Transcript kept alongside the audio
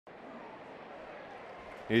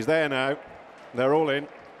He's there now. They're all in.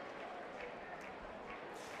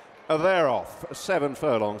 They're off. 7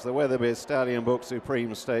 furlongs. The Weatherby Stallion Book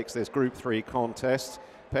Supreme Stakes, this Group 3 contest.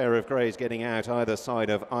 Pair of greys getting out either side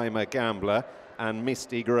of I'm a Gambler, and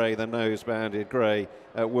Misty Grey, the nose-banded grey,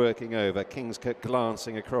 working over. Kingscote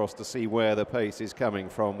glancing across to see where the pace is coming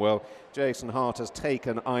from. Well, Jason Hart has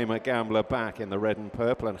taken I'm a Gambler back in the red and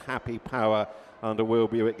purple, and Happy Power under Will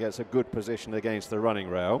Buick gets a good position against the running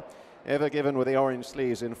rail. Ever Given with the orange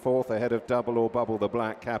sleeves in 4th, ahead of Double or Bubble, the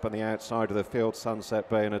black cap, on the outside of the field. Sunset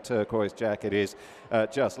Bay in a turquoise jacket is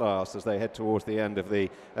just last as they head towards the end of the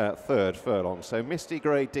 3rd furlong. So Misty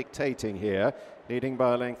Grey dictating here, leading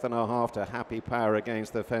by a length and a half to Happy Power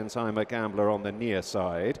against the fence. I'm a Gambler on the near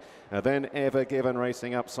side. Then Ever Given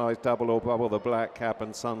racing upside Double or Bubble, the black cap,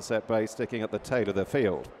 and Sunset Bay sticking at the tail of the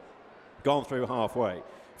field. Gone through halfway.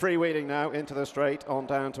 Freewheeling now into the straight, on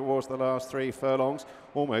down towards the last 3 furlongs.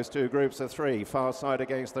 Almost 2 groups of 3. Far side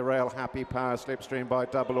against the rail, Happy Power, slipstream by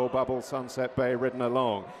Double or Bubble, Sunset Bay ridden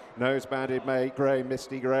along. Nose-banded Grey,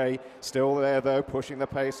 Misty Grey, still there though, pushing the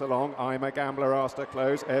pace along. I'm a Gambler asked to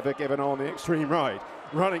close, Ever Given on the extreme right.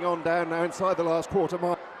 Running on down now inside the last quarter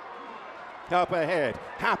mile. Up ahead,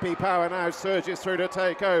 Happy Power now surges through to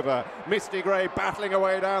take over. Misty Grey battling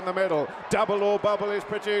away down the middle. Double or Bubble is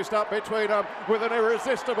produced up between them with an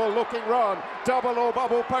irresistible looking run. Double or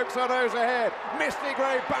Bubble pokes her nose ahead. Misty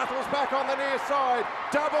Grey battles back on the near side.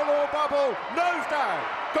 Double or Bubble, nose down.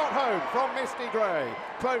 Got home from Misty Grey.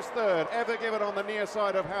 Close 3rd, Ever Given on the near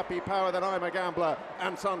side of Happy Power, then I'm a Gambler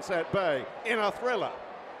and Sunset Bay in a thriller.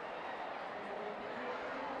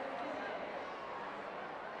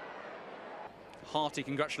 Hearty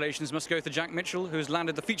congratulations must go to Jack Mitchell, who has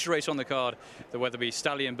landed the feature race on the card. The Weatherby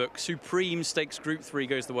Stallion Book Supreme Stakes Group 3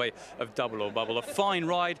 goes the way of Double or Bubble. A fine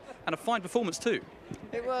ride and a fine performance too.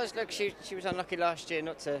 It was. Look, she was unlucky last year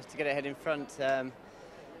not to get ahead in front.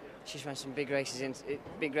 She's run some big races in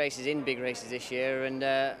big races this year, and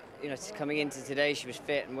you know, coming into today she was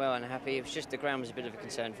fit and well and happy. It was just the ground was a bit of a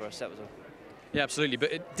concern for us, that was all. Yeah, absolutely,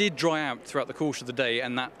 but it did dry out throughout the course of the day,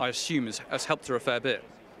 and that, I assume, has helped her a fair bit.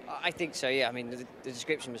 I think so, yeah. I mean, the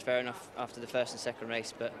description was fair enough after the 1st and 2nd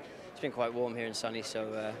race, but it's been quite warm here and sunny,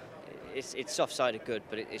 so it's soft-sided good,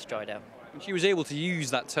 but it's dried out. And she was able to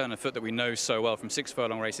use that turn of foot that we know so well from 6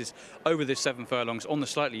 furlong races over this 7 furlongs on the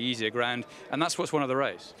slightly easier ground, and that's what's won her the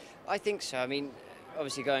race. I think so. I mean,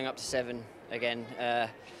 obviously going up to 7 again,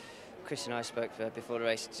 Chris and I spoke before the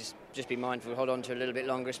race, just be mindful, hold on to a little bit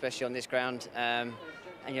longer, especially on this ground.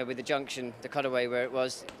 And you know, with the junction, the cutaway where it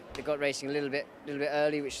was, they got racing a little bit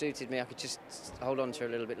early, which suited me. I could just hold on to her a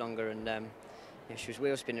little bit longer, and yeah, she was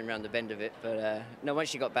wheel spinning around the bend of it. But no, once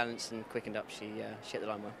she got balanced and quickened up, she hit the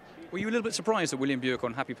line well. Were you a little bit surprised that William Buick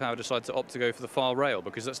on Happy Power decided to opt to go for the far rail,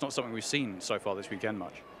 because that's not something we've seen so far this weekend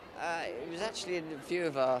much? It was actually in a few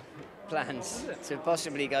of our plans to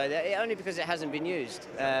possibly go there, only because it hasn't been used.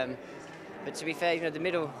 But to be fair, you know, the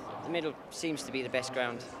middle seems to be the best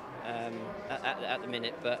ground at the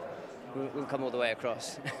minute, but we'll come all the way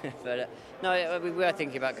across. But no, we were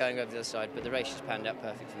thinking about going over the other side, but the race just panned out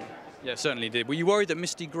perfectly. Yeah, it certainly did. Were you worried that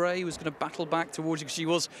Misty Grey was going to battle back towards you? Because she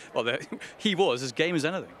was, well, he was as game as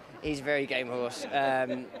anything. He's a very game horse.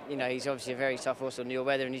 You know, he's obviously a very tough horse on the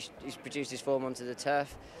all-weather, and he's produced his form onto the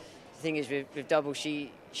turf. The thing is, with Double,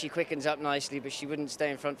 she quickens up nicely, but she wouldn't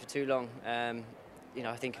stay in front for too long. You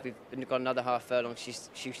know, I think if we've got another half furlong,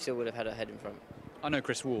 she still would have had her head in front. I know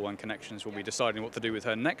Chris Wall and Connections will be deciding what to do with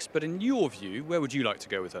her next, but in your view, where would you like to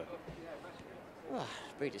go with her? Well,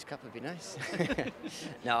 Breeders' Cup would be nice.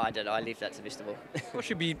 No, I don't know. I leave that to Mr. Wall. Well,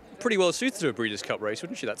 she'd be pretty well suited to a Breeders' Cup race,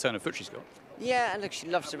 wouldn't she, that turn of foot she's got? Yeah, and look, she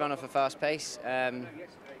loves to run off a fast pace.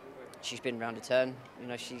 She's been round a turn. You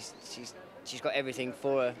know, she's got everything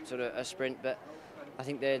for a sprint, but I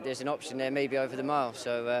think there's an option there, maybe over the mile.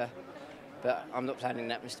 So, but I'm not planning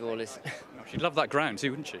that, Mr. Wall is. She'd love that ground too,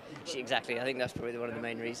 wouldn't she? Exactly. I think that's probably one of the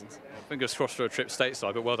main reasons. Fingers crossed for a trip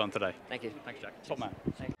stateside, but well done today. Thank you. Thank you, Jack. Top man.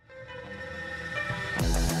 Thank you.